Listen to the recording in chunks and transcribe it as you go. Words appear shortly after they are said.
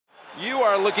You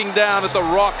are looking down at the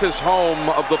raucous home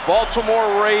of the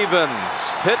Baltimore Ravens.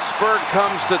 Pittsburgh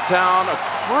comes to town, a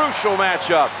crucial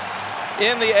matchup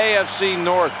in the AFC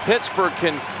North. Pittsburgh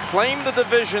can claim the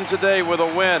division today with a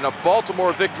win. A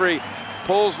Baltimore victory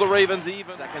pulls the Ravens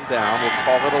even. Second down, we'll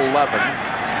call it 11.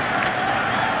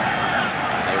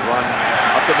 They run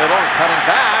up the middle and cutting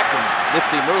back, and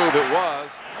nifty move it was.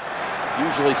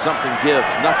 Usually something gives,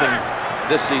 nothing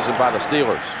this season by the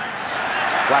Steelers.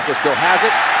 Flacco still has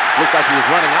it. Looked like he was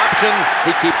running option.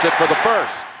 He keeps it for the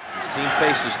first. His team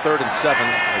faces 3rd and 7.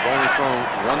 They've only thrown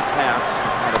one pass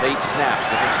out of 8 snaps.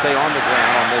 They can stay on the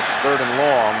ground on this 3rd and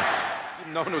long.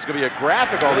 Even known it was going to be a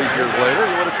graphic all these years later,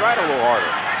 he would have tried a little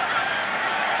harder.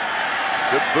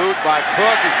 Good boot by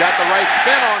Cook. He's got the right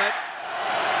spin on it.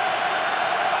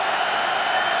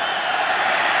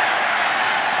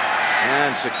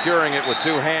 And securing it with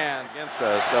 2 hands against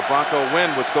us. A Bronco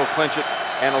win would still clinch it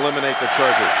and eliminate the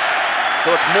Chargers. So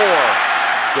it's Moore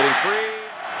getting free.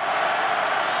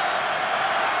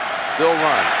 Still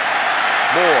run.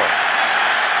 Moore.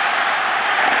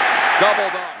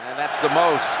 Doubled up. And that's the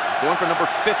most. Going for number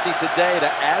 50 today to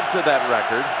add to that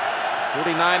record.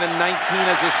 49 and 19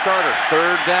 as a starter.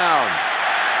 3rd down.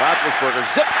 Roethlisberger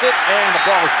zips it and the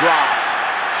ball is dropped.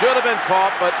 Should have been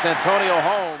caught, but Santonio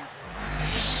Holmes.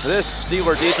 This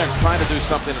Steeler defense trying to do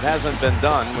something that hasn't been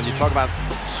done when you talk about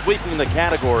sweeping the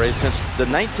category since the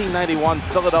 1991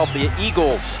 Philadelphia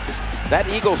Eagles. That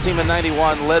Eagles team in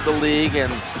 91 led the league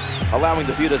in allowing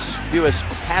the fewest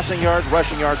passing yards,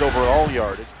 rushing yards over all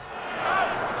yardage.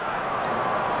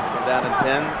 Second down and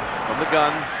 10 from the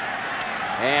gun.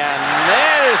 And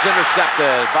that is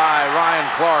intercepted by Ryan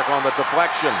Clark on the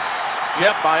deflection.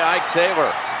 Tipped by Ike Taylor.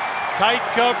 Tight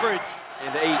coverage.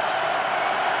 And 8.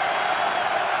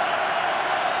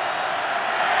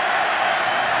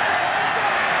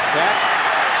 Catch,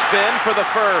 spin for the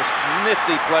first.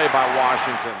 Nifty play by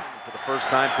Washington. For the first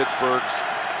time, Pittsburgh's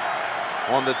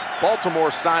on the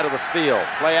Baltimore side of the field.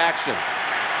 Play action.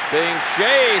 Being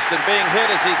chased and being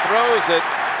hit as he throws it.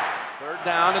 3rd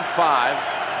down and 5.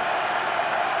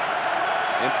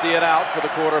 Empty it out for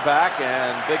the quarterback,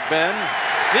 and Big Ben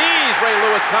sees Ray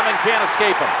Lewis coming, can't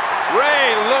escape him.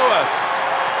 Ray Lewis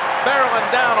barreling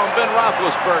down on Ben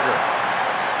Roethlisberger.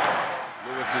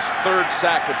 Lewis's 3rd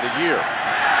sack of the year.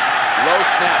 Low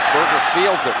snap, Berger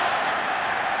fields it.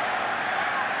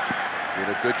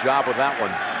 Did a good job with that one.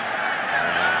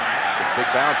 The big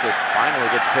bounce, it finally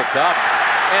gets picked up.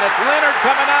 And it's Leonard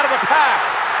coming out of the pack.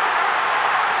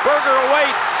 Berger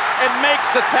awaits and makes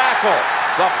the tackle.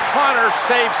 The punter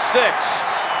saves 6.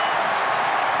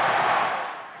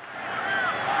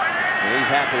 And he's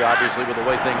happy, obviously, with the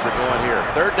way things are going here.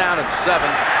 3rd down and 7.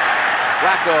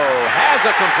 Flacco has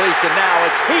a completion now.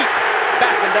 It's Heap.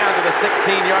 Backing down to the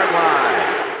 16-yard line.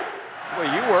 Well,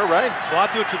 you were, right? Well, I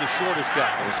threw it to the shortest guy.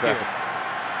 I was scared.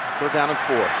 3rd down and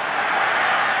 4.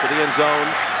 To the end zone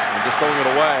and just throwing it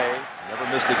away. Never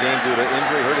missed a game due to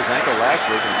injury. Hurt his ankle last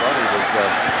week and thought he was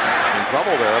in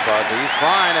trouble there, but he's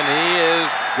fine and he is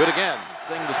good again.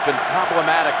 The thing that's been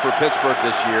problematic for Pittsburgh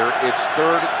this year, it's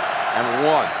 3rd and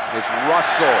 1. It's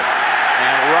Russell.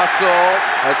 And Russell,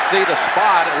 let's see the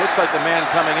spot. It looks like the man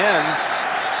coming in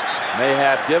may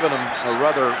have given him a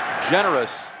rather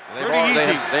generous.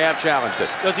 They have challenged it.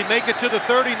 Does he make it to the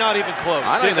 30? Not even close.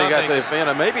 I think they got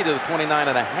to maybe to the 29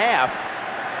 and a half.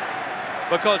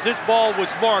 Because this ball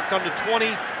was marked under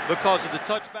 20 because of the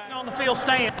touchback. On the field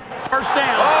stand. 1st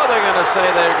down. Oh, they're going to say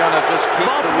they're going to just keep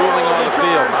the ruling on the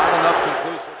field. Not enough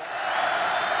conclusive.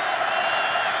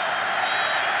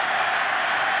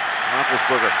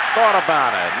 Roethlisberger thought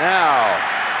about it. Now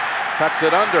tucks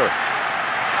it under.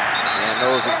 And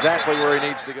knows exactly where he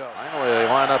needs to go. Finally, they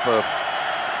line up a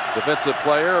defensive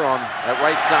player on that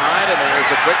right side, and there's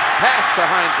the quick pass to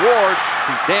Hines Ward.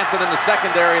 He's dancing in the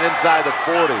secondary and inside the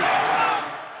 40.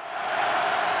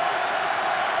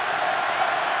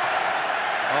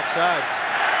 Offsides.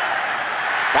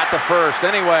 Got the first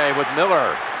anyway with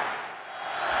Miller.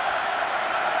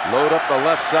 Load up the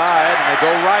left side, and they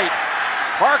go right.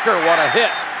 Parker, what a hit.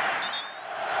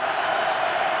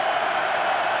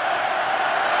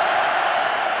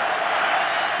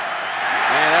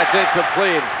 That's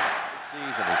incomplete. This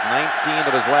season, he's 19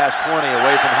 of his last 20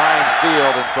 away from Heinz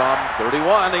Field, and from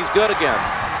 31, he's good again.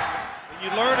 When you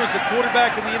learn as a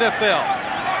quarterback in the NFL,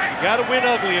 you got to win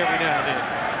ugly every now and then.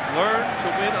 Learn to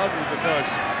win ugly because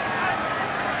you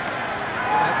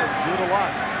have to do it a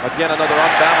lot. Again, another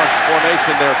unbalanced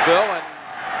formation there, Phil. And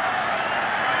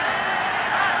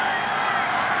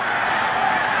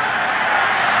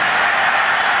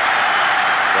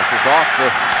rushes off the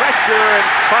pressure and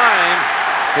finds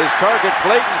his target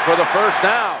Clayton for the 1st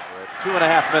down.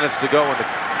 2.5 minutes to go in the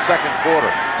second quarter.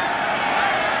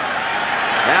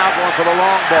 Now going for the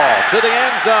long ball to the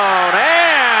end zone,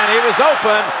 and he was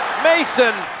open. Mason.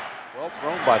 Well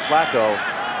thrown by Flacco. Going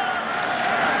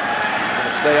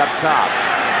to stay up top.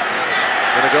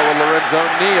 Going to go with Lorenzo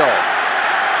Neal.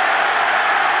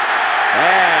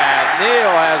 And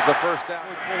Neal has the first down.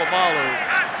 Polamalu,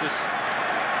 just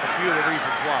a few of the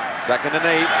reasons why. 2nd and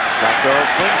 8. Flacco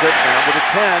flings it down to the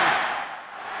 10.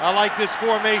 I like this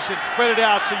formation. Spread it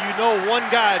out so you know one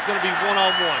guy is going to be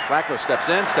one-on-one. Flacco steps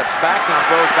in, steps back, now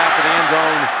throws back to the end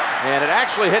zone. And it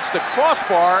actually hits the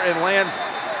crossbar and lands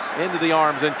into the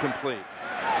arms, incomplete.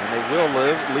 And they will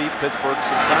leave Pittsburgh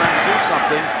some time to do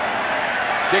something.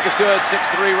 Kick is good,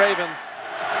 6-3 Ravens.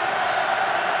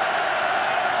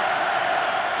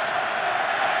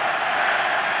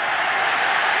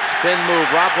 Spin move,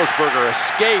 Roethlisberger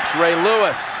escapes Ray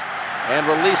Lewis and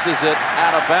releases it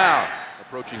out of bounds.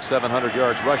 Approaching 700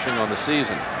 yards rushing on the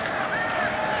season. The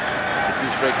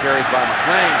 2 straight carries by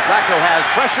McClain. Flacco has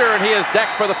pressure and he is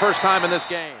decked for the first time in this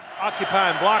game.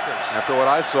 Occupying blockers. After what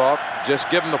I saw, just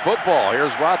give him the football.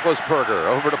 Here's Roethlisberger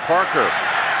over to Parker.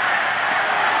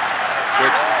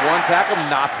 Breaks 1 tackle,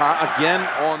 Nata again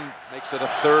makes it a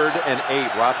 3rd and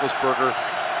 8. Roethlisberger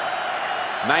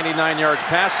 99 yards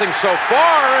passing so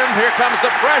far, and here comes the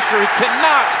pressure. He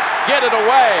cannot get it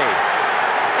away.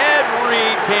 Ed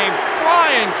Reed came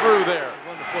flying through there.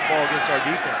 Run the football against our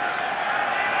defense.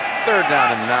 3rd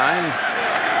down and 9.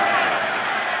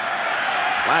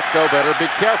 Flacco better be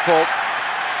careful.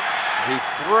 He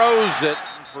throws it.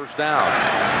 1st down.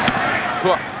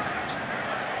 Cook.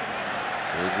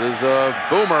 This is a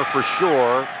boomer for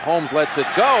sure. Holmes lets it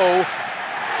go.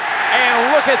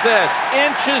 And look at this.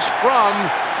 Inches from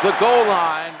the goal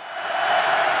line.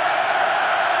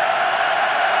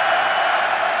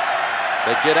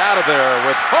 They get out of there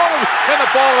with Holmes, and the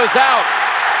ball is out.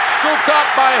 Scooped up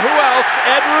by who else?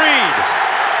 Ed Reed.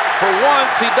 For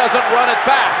once, he doesn't run it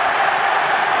back.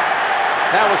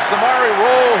 That was Samari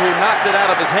Rolle who knocked it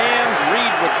out of his hands.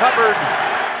 Reed recovered.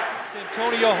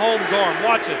 Santonio Holmes' arm,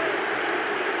 watch it.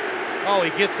 Oh,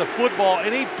 he gets the football,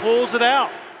 and he pulls it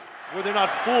out. Where they're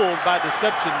not fooled by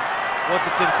deception once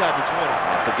it's inside the 20.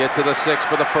 Have to get to the 6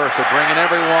 for the first. They're bringing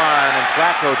everyone, and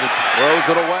Flacco just throws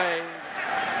it away.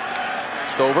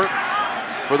 Stover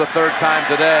for the 3rd time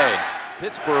today.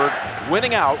 Pittsburgh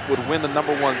winning out would win the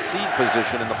number 1 seed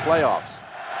position in the playoffs.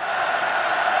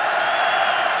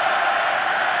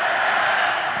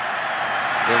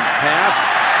 Ben's pass.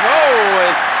 Oh,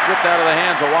 it's stripped out of the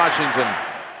hands of Washington.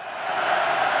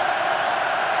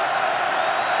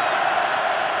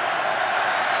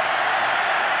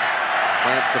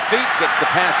 Plants the feet, gets the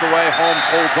pass away. Holmes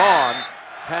holds on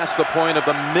past the point of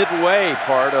the midway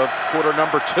part of quarter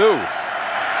number 2.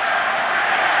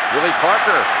 Willie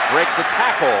Parker breaks a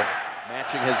tackle,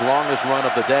 matching his longest run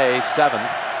of the day, 7.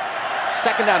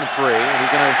 2nd down and 3, and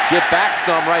he's going to give back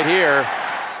some right here.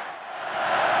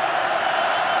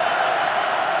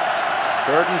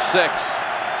 3rd and 6.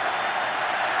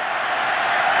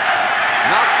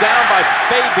 Knocked down by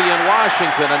Fabian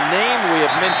Washington, a name we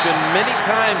have mentioned many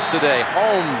times today.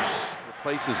 Holmes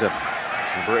replaces him.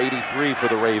 Number 83 for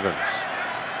the Ravens.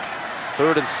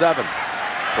 3rd and 7.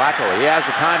 Flacco, he has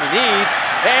the time he needs,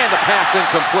 and the pass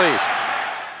incomplete.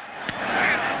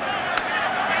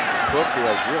 Cook, who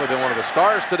has really been one of the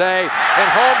stars today, and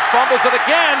Holmes fumbles it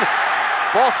again.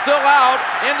 Ball still out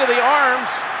into the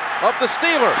arms of the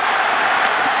Steelers.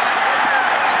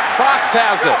 Fox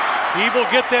has it. He will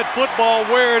get that football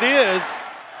where it is.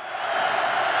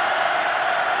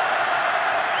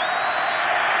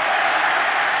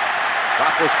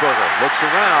 Roethlisberger looks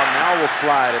around, now will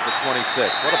slide at the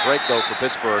 26. What a break, though, for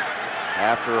Pittsburgh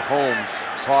after Holmes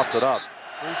coughed it up.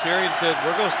 Bruce Arians said,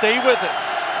 we're going to stay with it.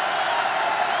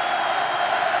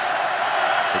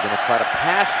 They're going to try to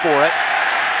pass for it.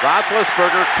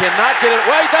 Roethlisberger cannot get it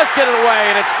away. He does get it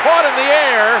away, and it's caught in the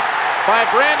air by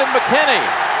Brandon McKinney.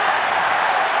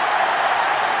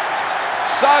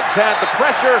 Suggs had the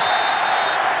pressure,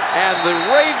 and the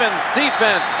Ravens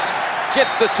defense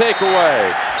gets the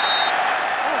takeaway.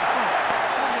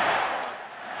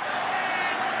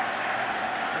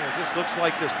 It looks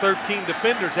like there's 13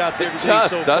 defenders out there today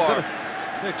so far. It?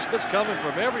 They're just coming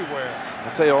from everywhere.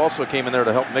 I'll tell you, also came in there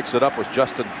to help mix it up was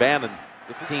Justin Bannon.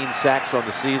 15 sacks on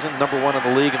the season, number 1 in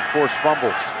the league in forced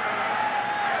fumbles.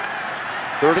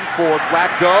 3rd and 4,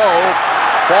 Flacco,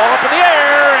 ball up in the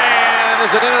air, and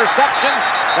is it an interception?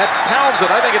 That's Townsend.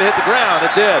 I think it hit the ground.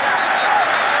 It did.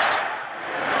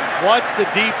 Watch the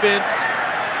defense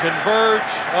converge.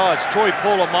 Oh, it's Troy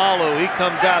Polamalu. He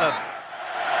comes out of.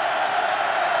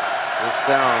 First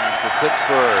down for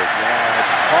Pittsburgh. Yeah,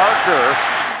 it's Parker.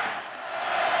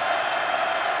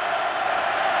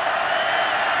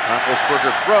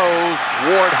 Roethlisberger throws.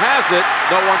 Ward has it.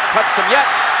 No one's touched him yet.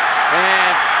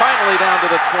 And finally down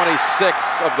to the 26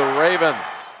 of the Ravens.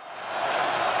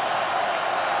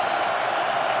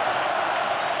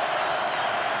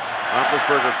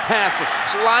 Roethlisberger's pass, a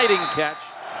sliding catch.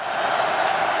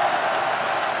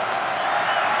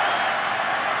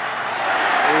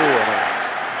 Ooh, and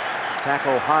a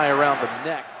tackle high around the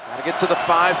neck. Got to get to the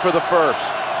 5 for the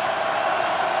first.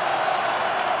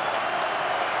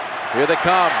 Here they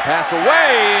come. Pass away,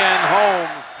 and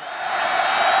Holmes.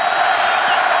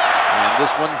 And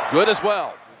this one good as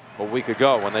well. A week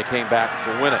ago when they came back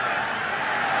to win it.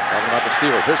 Talking about the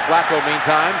Steelers. Here's Flacco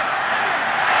meantime.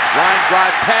 Line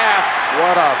drive pass.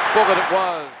 What a bullet it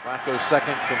was. Flacco's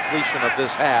second completion of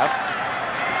this half.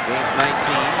 Gains 19.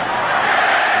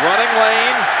 Running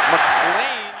lane.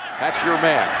 McLean. That's your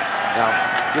man. Now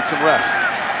get some rest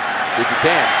if you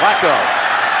can. Flacco.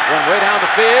 One way down the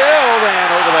field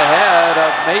and over the head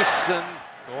of Mason.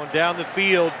 Going down the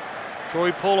field.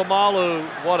 Troy Polamalu,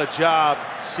 what a job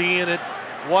seeing it.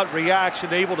 What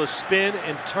reaction, able to spin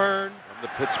and turn. From the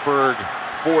Pittsburgh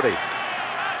 40.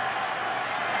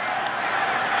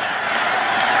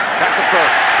 Back to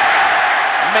first.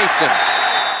 Mason.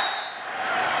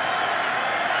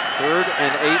 3rd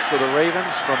and 8 for the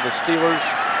Ravens from the Steelers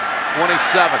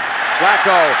 27.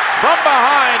 Flacco from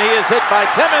behind. He is hit by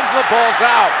Timmons. The ball's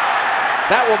out.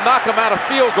 That will knock him out of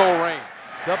field goal range.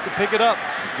 Tough to pick it up.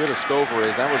 As good as Stover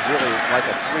is, that was really like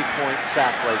a 3-point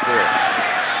sack right there.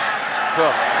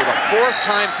 Cook, for the 4th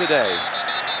time today,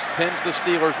 pins the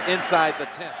Steelers inside the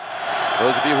 10.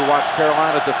 Those of you who watched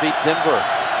Carolina defeat Denver.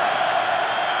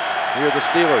 Here are the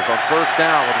Steelers on 1st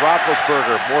down with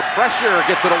Roethlisberger. More pressure,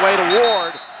 gets it away to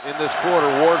Ward in this quarter.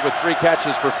 Ward with 3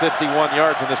 catches for 51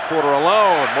 yards in this quarter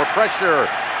alone. More pressure,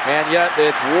 and yet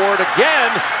it's Ward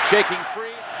again, shaking free.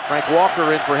 Frank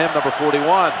Walker in for him, number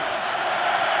 41.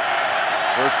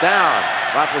 1st down.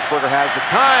 Roethlisberger has the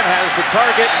time, has the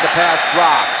target, and the pass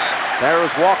dropped. There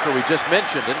was Walker, we just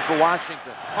mentioned, in for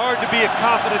Washington. Hard to be a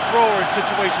confident thrower in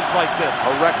situations like this.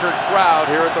 A record crowd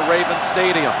here at the Ravens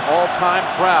Stadium. All-time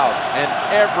crowd, and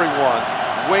everyone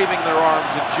waving their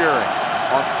arms and cheering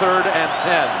on 3rd and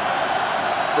 10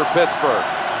 for Pittsburgh.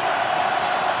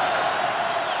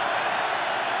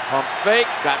 Pump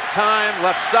fake, got time,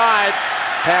 left side.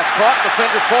 Pass caught,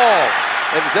 defender falls.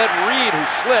 It was Ed Reed who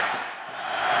slipped.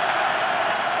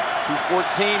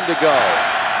 2:14 to go.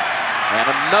 And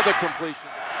another completion.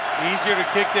 Easier to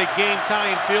kick that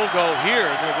game-tying field goal here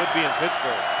than it would be in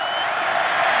Pittsburgh.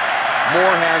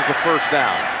 Moore has a 1st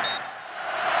down.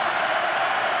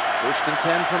 1st and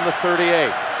 10 from the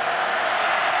 38.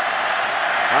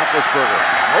 Roethlisberger,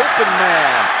 open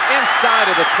man,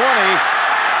 inside of the 20.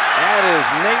 That is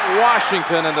Nate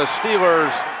Washington, and the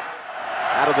Steelers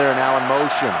out of there now in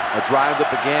motion. A drive that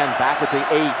began back at the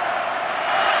 8.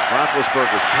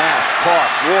 Roethlisberger's pass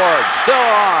caught. Ward still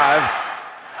alive.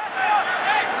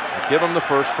 Give him the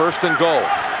 1st and goal.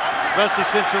 Especially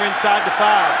since you're inside the 5.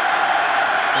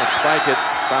 Gonna spike it,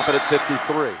 stop it at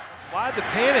 53. Why the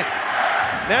panic?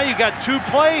 Now you got 2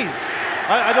 plays.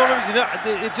 I don't know,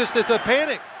 it's a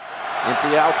panic.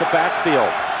 Empty out the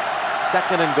backfield.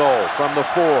 2nd and goal from the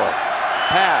 4.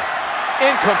 Pass,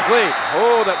 incomplete.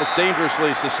 Oh, that was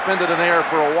dangerously suspended in air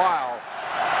for a while.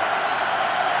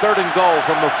 3rd and goal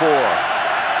from the 4.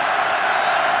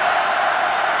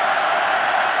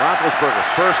 Roethlisberger,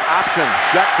 1st option,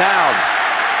 shut down.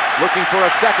 Looking for a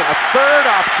 2nd, a 3rd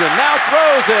option, now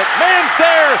throws it. Man's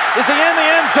there. Is he in the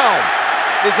end zone?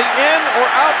 Is he in or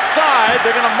outside?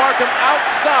 They're going to mark him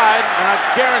outside, and I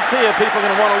guarantee you people are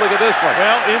going to want to look at this one.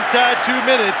 Well, inside 2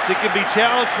 minutes, it can be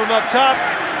challenged from up top.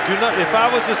 If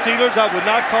I was the Steelers, I would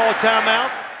not call a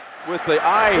timeout. With the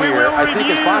eye here, I think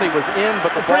his body was in,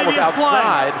 but the ball was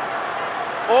outside.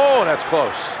 Oh, that's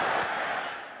close.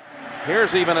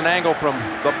 Here's even an angle from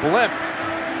the blimp.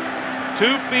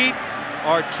 2 feet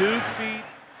are 2 feet.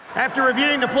 After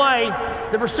reviewing the play,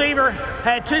 the receiver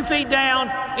had 2 feet down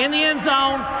in the end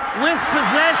zone with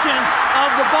possession of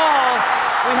the ball.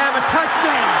 We have a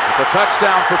touchdown. It's a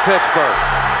touchdown for Pittsburgh.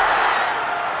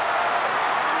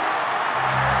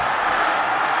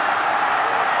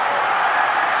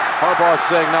 Harbaugh's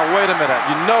saying, now wait a minute.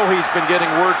 You know he's been getting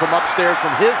word from upstairs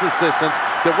from his assistants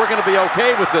that we're going to be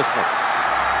okay with this one.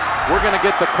 We're going to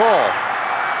get the call,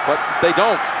 but they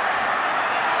don't.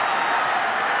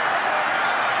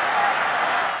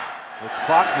 The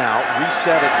clock now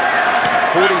reset at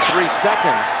 43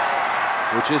 seconds,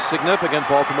 which is significant.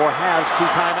 Baltimore has 2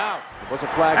 timeouts. There was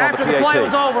a flag on the PAT. After the play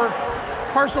was over,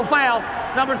 personal foul,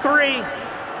 number 3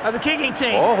 of the kicking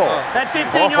team. That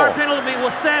 15-yard penalty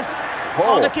was assessed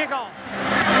on the kickoff.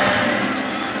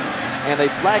 and they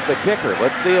flag the kicker.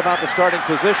 Let's see about the starting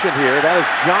position here. That is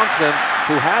Johnson,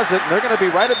 who has it, and they're going to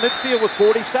be right at midfield with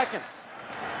 40 seconds.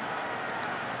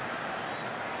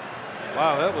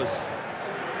 Wow, that was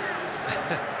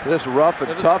this rough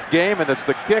and tough game, and it's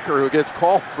the kicker who gets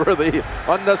called for the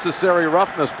unnecessary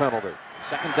roughness penalty.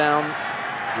 Second down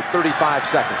with 35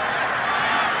 seconds.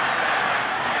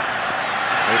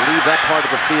 They leave that part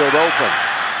of the field open.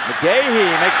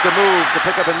 McGahee makes the move to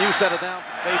pick up a new set of downs.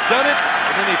 They've done it,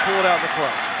 and then they pull it out in the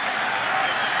clutch.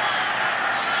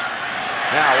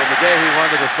 Now, when McGahee run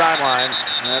to the sidelines,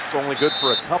 that's only good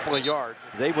for a couple of yards.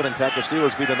 They would, in fact, the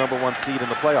Steelers be the #1 seed in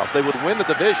the playoffs. They would win the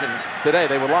division today.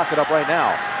 They would lock it up right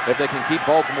now if they can keep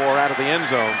Baltimore out of the end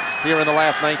zone here in the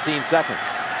last 19 seconds.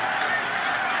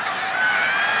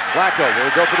 Flacco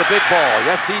will go for the big ball.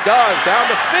 Yes, he does. Down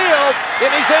the field,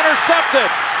 and he's intercepted.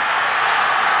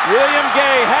 William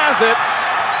Gay has it,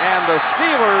 and the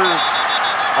Steelers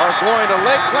are going to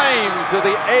lay claim to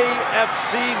the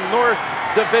AFC North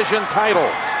Division title.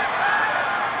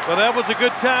 Well, that was a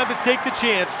good time to take the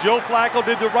chance. Joe Flacco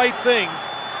did the right thing.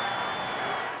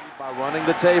 By running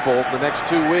the table the next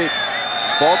 2 weeks,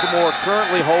 Baltimore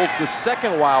currently holds the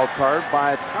second wild card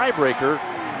by a tiebreaker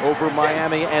over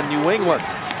Miami and New England.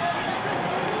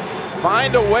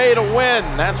 Find a way to win.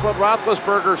 That's what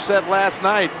Roethlisberger said last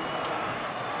night.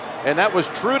 And that was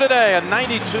true today, a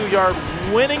 92-yard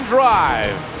winning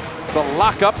drive to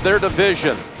lock up their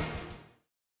division.